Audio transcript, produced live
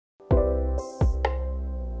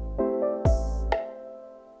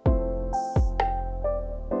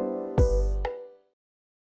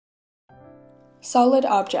Solid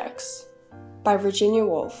Objects by Virginia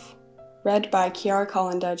Woolf, read by Chiara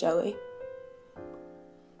Collin-D'Augelli.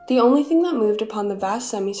 The only thing that moved upon the vast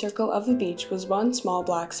semicircle of the beach was one small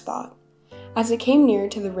black spot. As it came near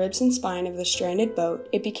to the ribs and spine of the stranded boat,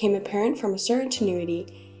 it became apparent from a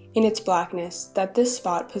certainty in its blackness that this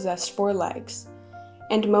spot possessed 4 legs,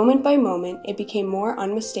 and moment by moment it became more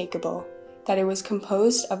unmistakable that it was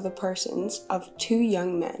composed of the persons of 2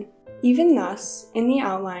 young men. Even thus, in the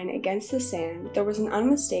outline against the sand, there was an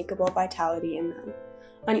unmistakable vitality in them,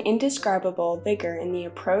 an indescribable vigor in the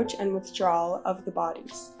approach and withdrawal of the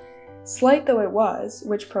bodies, slight though it was,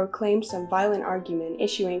 which proclaimed some violent argument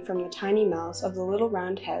issuing from the tiny mouths of the little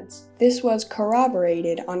round heads. This was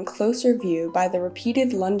corroborated on closer view by the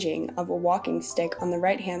repeated lunging of a walking stick on the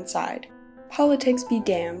right-hand side. "Politics be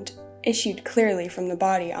damned," issued clearly from the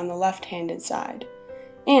body on the left-handed side.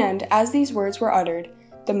 And, as these words were uttered,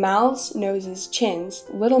 the mouths, noses, chins,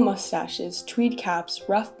 little mustaches, tweed caps,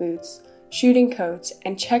 rough boots, shooting coats,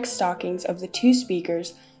 and check stockings of the 2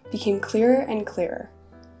 speakers became clearer and clearer.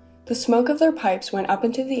 The smoke of their pipes went up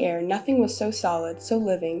into the air. Nothing was so solid, so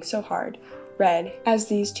living, so hard, red, as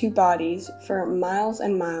these 2 bodies for miles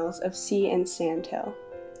and miles of sea and sandhill.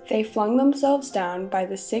 They flung themselves down by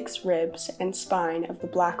the 6 ribs and spine of the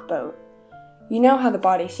black boat. You know how the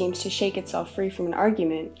body seems to shake itself free from an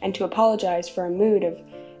argument, and to apologize for a mood of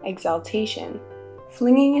exaltation,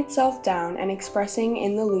 flinging itself down and expressing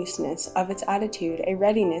in the looseness of its attitude a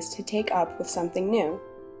readiness to take up with something new,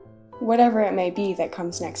 whatever it may be that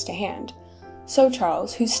comes next to hand. So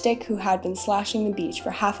Charles, whose stick who had been slashing the beach for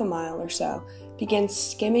half a mile or so, began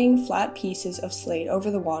skimming flat pieces of slate over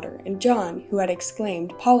the water, and John, who had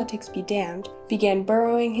exclaimed, "Politics be damned," began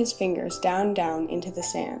burrowing his fingers down into the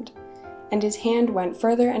sand, and his hand went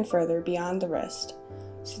further and further beyond the wrist,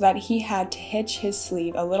 so that he had to hitch his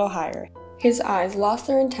sleeve a little higher. His eyes lost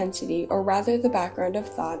their intensity, or rather the background of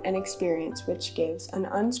thought and experience which gives an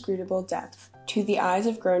unscrutable depth to the eyes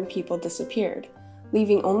of grown people disappeared,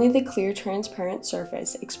 leaving only the clear transparent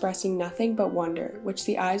surface expressing nothing but wonder which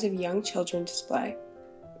the eyes of young children display.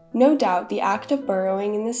 No doubt the act of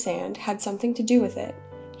burrowing in the sand had something to do with it.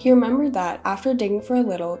 He remembered that, after digging for a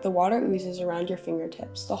little, the water oozes around your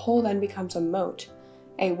fingertips. The hole then becomes a moat,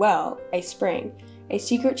 a well, a spring, a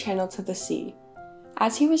secret channel to the sea.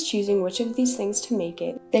 As he was choosing which of these things to make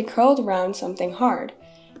it, they curled round something hard,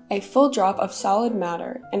 a full drop of solid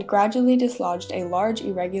matter, and gradually dislodged a large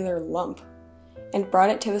irregular lump, and brought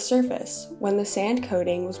it to the surface. When the sand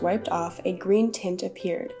coating was wiped off, a green tint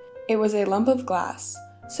appeared. It was a lump of glass,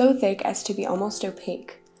 so thick as to be almost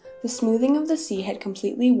opaque. The smoothing of the sea had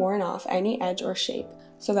completely worn off any edge or shape,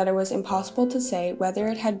 so that it was impossible to say whether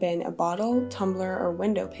it had been a bottle, tumbler, or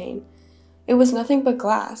window pane. It was nothing but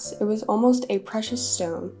glass. It was almost a precious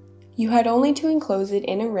stone. You had only to enclose it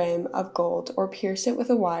in a rim of gold or pierce it with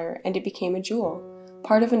a wire, and it became a jewel,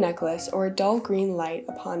 part of a necklace, or a dull green light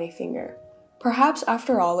upon a finger. Perhaps,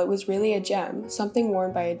 after all, it was really a gem, something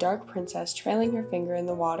worn by a dark princess trailing her finger in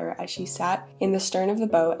the water as she sat in the stern of the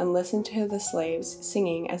boat and listened to the slaves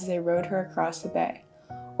singing as they rowed her across the bay,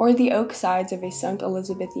 or the oak sides of a sunk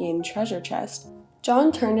Elizabethan treasure chest.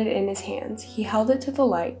 John turned it in his hands. He held it to the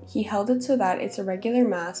light. He held it so that its irregular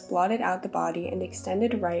mass blotted out the body and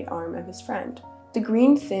extended right arm of his friend. The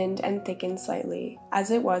green thinned and thickened slightly,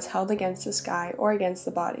 as it was held against the sky or against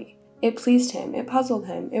the body. It pleased him, it puzzled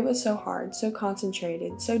him, it was so hard, so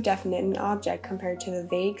concentrated, so definite an object compared to the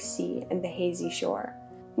vague sea and the hazy shore.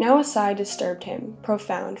 Now a sigh disturbed him,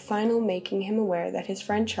 profound, final, making him aware that his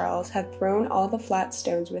friend Charles had thrown all the flat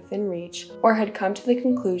stones within reach, or had come to the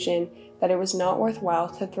conclusion that it was not worthwhile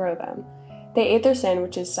to throw them. They ate their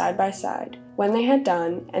sandwiches side by side. When they had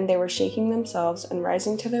done, and they were shaking themselves and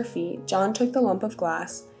rising to their feet, John took the lump of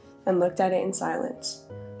glass and looked at it in silence.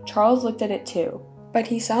 Charles looked at it too, but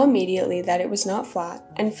he saw immediately that it was not flat,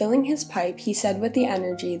 and filling his pipe, he said with the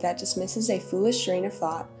energy that dismisses a foolish train of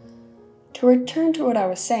thought, "To return to what I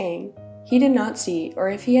was saying, he did not see, or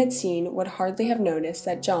if he had seen, would hardly have noticed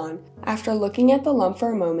that John, after looking at the lump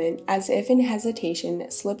for a moment, as if in hesitation,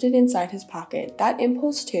 slipped it inside his pocket. That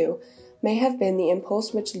impulse, too, may have been the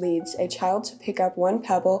impulse which leads a child to pick up one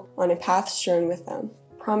pebble on a path strewn with them,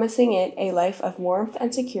 promising it a life of warmth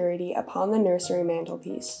and security upon the nursery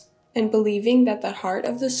mantelpiece, and believing that the heart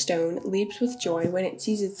of the stone leaps with joy when it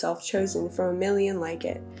sees itself chosen from a million like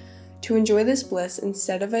it, to enjoy this bliss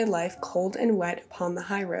instead of a life cold and wet upon the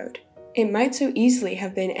high road. It might so easily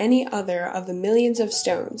have been any other of the millions of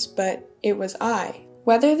stones, but it was I."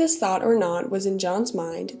 Whether this thought or not was in John's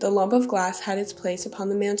mind, the lump of glass had its place upon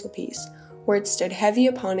the mantelpiece, where it stood heavy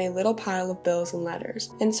upon a little pile of bills and letters,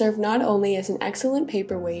 and served not only as an excellent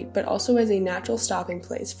paperweight but also as a natural stopping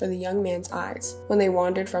place for the young man's eyes when they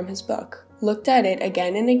wandered from his book, looked at it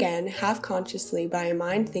again and again, half-consciously by a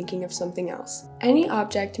mind thinking of something else. Any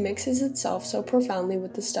object mixes itself so profoundly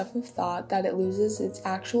with the stuff of thought that it loses its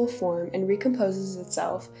actual form and recomposes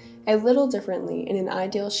itself a little differently in an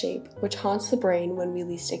ideal shape, which haunts the brain when we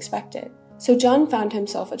least expect it. So John found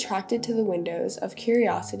himself attracted to the windows of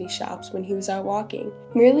curiosity shops when he was out walking,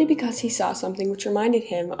 merely because he saw something which reminded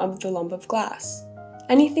him of the lump of glass.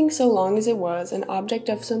 Anything so long as it was an object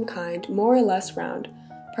of some kind, more or less round,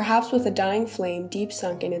 perhaps with a dying flame deep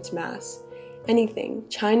sunk in its mass. Anything,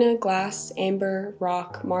 china, glass, amber,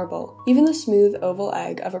 rock, marble, even the smooth oval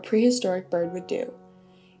egg of a prehistoric bird would do.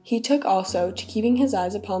 He took also to keeping his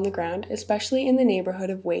eyes upon the ground, especially in the neighborhood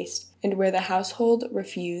of waste and where the household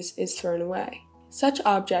refuse is thrown away. Such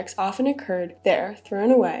objects often occurred there,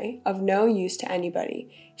 thrown away, of no use to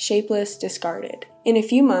anybody, shapeless, discarded. In a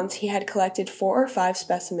few months he had collected 4 or 5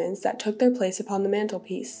 specimens that took their place upon the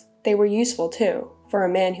mantelpiece. They were useful, too, for a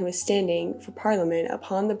man who is standing for Parliament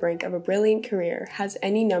upon the brink of a brilliant career has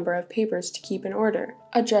any number of papers to keep in order.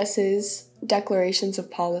 Addresses, declarations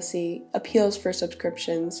of policy, appeals for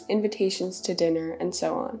subscriptions, invitations to dinner, and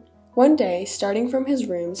so on. One day, starting from his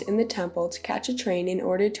rooms in the Temple to catch a train in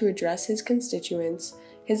order to address his constituents,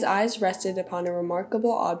 his eyes rested upon a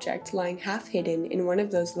remarkable object lying half hidden in one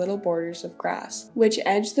of those little borders of grass, which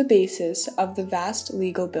edged the basis of the vast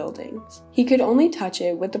legal buildings. He could only touch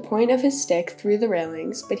it with the point of his stick through the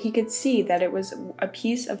railings, but he could see that it was a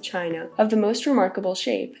piece of china of the most remarkable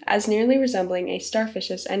shape, as nearly resembling a starfish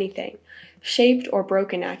as anything, shaped or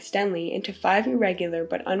broken accidentally into 5 irregular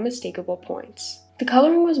but unmistakable points. The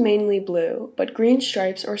coloring was mainly blue, but green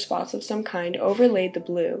stripes or spots of some kind overlaid the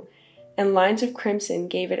blue, and lines of crimson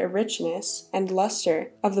gave it a richness and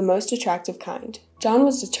luster of the most attractive kind. John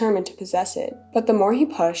was determined to possess it, but the more he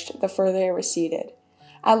pushed, the further it receded.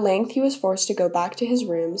 At length he was forced to go back to his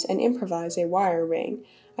rooms and improvise a wire ring,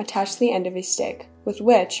 attached to the end of a stick, with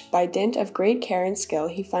which, by dint of great care and skill,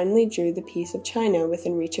 he finally drew the piece of china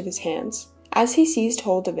within reach of his hands. As he seized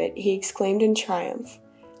hold of it, he exclaimed in triumph.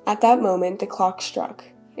 At that moment the clock struck.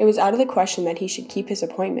 It was out of the question that he should keep his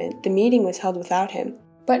appointment. The meeting was held without him.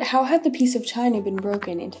 But how had the piece of china been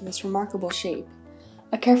broken into this remarkable shape?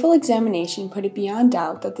 A careful examination put it beyond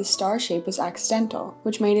doubt that the star shape was accidental,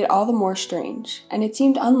 which made it all the more strange, and it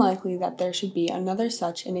seemed unlikely that there should be another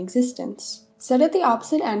such in existence. Set at the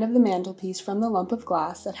opposite end of the mantelpiece from the lump of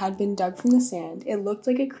glass that had been dug from the sand, it looked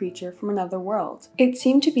like a creature from another world. It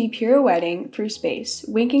seemed to be pirouetting through space,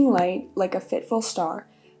 winking light like a fitful star.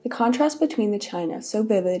 The contrast between the china, so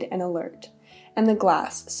vivid and alert, and the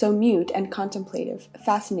glass, so mute and contemplative,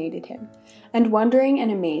 fascinated him, and wondering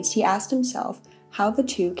and amazed, he asked himself how the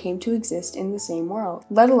two came to exist in the same world,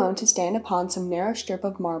 let alone to stand upon some narrow strip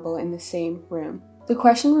of marble in the same room. The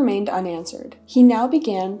question remained unanswered. He now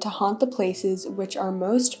began to haunt the places which are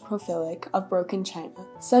most prolific of broken china,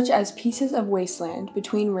 such as pieces of wasteland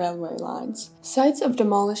between railway lines, sites of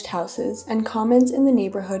demolished houses, and commons in the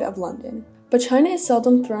neighborhood of London. But china is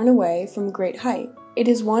seldom thrown away from great height. It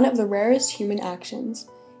is one of the rarest human actions.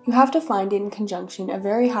 You have to find in conjunction a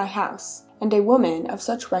very high house, and a woman of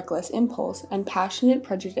such reckless impulse and passionate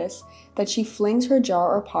prejudice that she flings her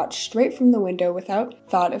jar or pot straight from the window without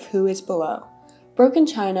thought of who is below. Broken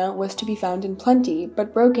china was to be found in plenty,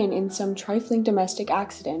 but broken in some trifling domestic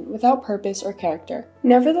accident, without purpose or character.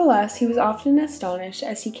 Nevertheless, he was often astonished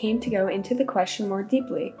as he came to go into the question more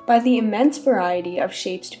deeply, by the immense variety of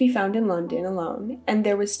shapes to be found in London alone, and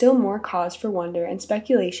there was still more cause for wonder and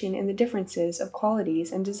speculation in the differences of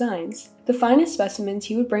qualities and designs. The finest specimens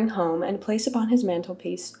he would bring home and place upon his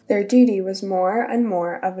mantelpiece. Their duty was more and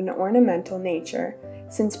more of an ornamental nature,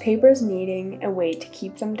 since papers needing a weight to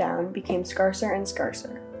keep them down became scarcer and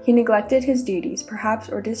scarcer. He neglected his duties, perhaps,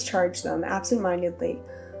 or discharged them absent-mindedly,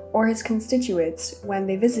 or his constituents, when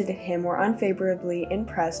they visited him, were unfavorably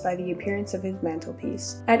impressed by the appearance of his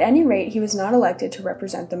mantelpiece. At any rate, he was not elected to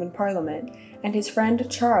represent them in Parliament, and his friend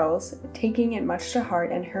Charles, taking it much to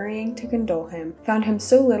heart and hurrying to condole him, found him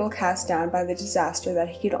so little cast down by the disaster that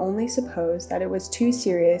he could only suppose that it was too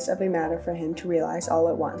serious of a matter for him to realize all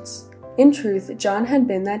at once. In truth, John had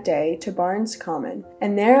been that day to Barnes Common,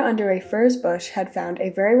 and there under a furze bush had found a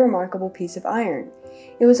very remarkable piece of iron.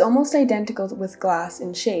 It was almost identical with glass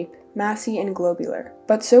in shape, massy and globular,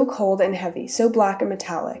 but so cold and heavy, so black and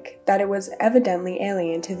metallic, that it was evidently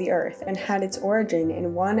alien to the earth, and had its origin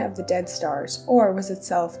in one of the dead stars, or was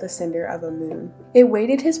itself the cinder of a moon. It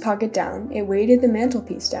weighted his pocket down, it weighted the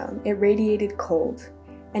mantelpiece down, it radiated cold.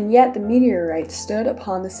 and yet the meteorite stood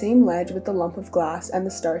upon the same ledge with the lump of glass and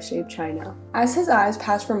the star-shaped china. As his eyes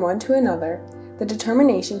passed from one to another, the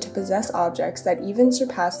determination to possess objects that even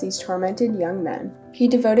surpassed these tormented young men, he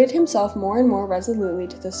devoted himself more and more resolutely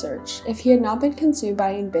to the search. If he had not been consumed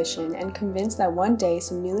by ambition and convinced that one day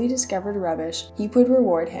some newly discovered rubbish heap would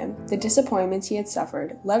reward him, the disappointments he had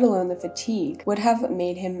suffered, let alone the fatigue, would have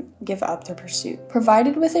made him give up the pursuit.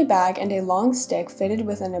 Provided with a bag and a long stick fitted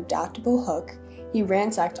with an adaptable hook, he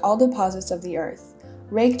ransacked all deposits of the earth,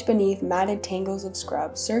 raked beneath matted tangles of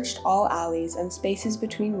scrub, searched all alleys and spaces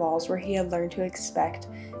between walls where he had learned to expect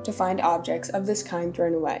to find objects of this kind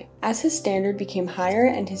thrown away. As his standard became higher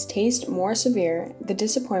and his taste more severe, the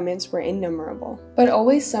disappointments were innumerable. But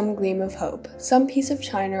always some gleam of hope, some piece of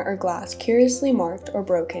china or glass curiously marked or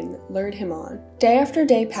broken, lured him on. Day after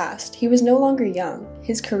day passed. He was no longer young.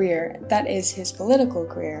 His career, that is, his political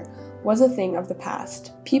career, was a thing of the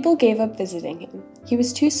past. People gave up visiting him. He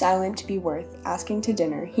was too silent to be worth asking to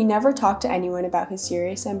dinner. He never talked to anyone about his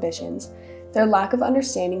serious ambitions. Their lack of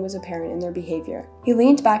understanding was apparent in their behavior. He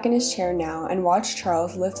leaned back in his chair now and watched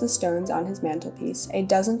Charles lift the stones on his mantelpiece a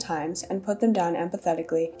dozen times and put them down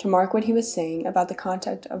empathetically to mark what he was saying about the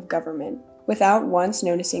conduct of government, without once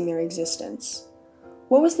noticing their existence.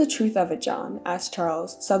 "What was the truth of it, John?" asked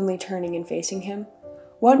Charles, suddenly turning and facing him.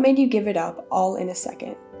 "What made you give it up all in a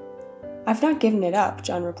second?" "I've not given it up,"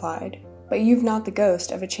 John replied. "But you've not the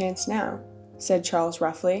ghost of a chance now," said Charles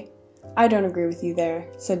roughly. "I don't agree with you there,"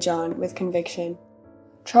 said John with conviction.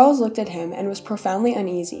 Charles looked at him and was profoundly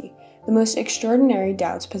uneasy. The most extraordinary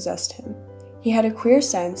doubts possessed him. He had a queer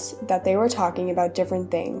sense that they were talking about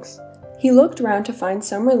different things. He looked round to find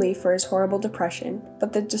some relief for his horrible depression,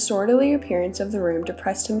 but the disorderly appearance of the room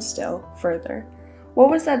depressed him still further.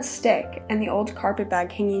 What was that stick and the old carpet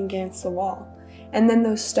bag hanging against the wall? And then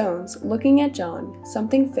those stones, looking at John,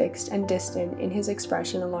 something fixed and distant in his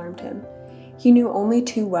expression alarmed him. He knew only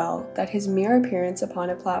too well that his mere appearance upon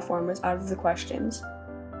a platform was out of the questions.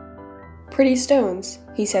 "Pretty stones,"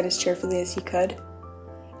 he said as cheerfully as he could.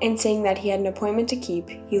 And saying that he had an appointment to keep,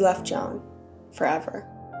 he left John forever.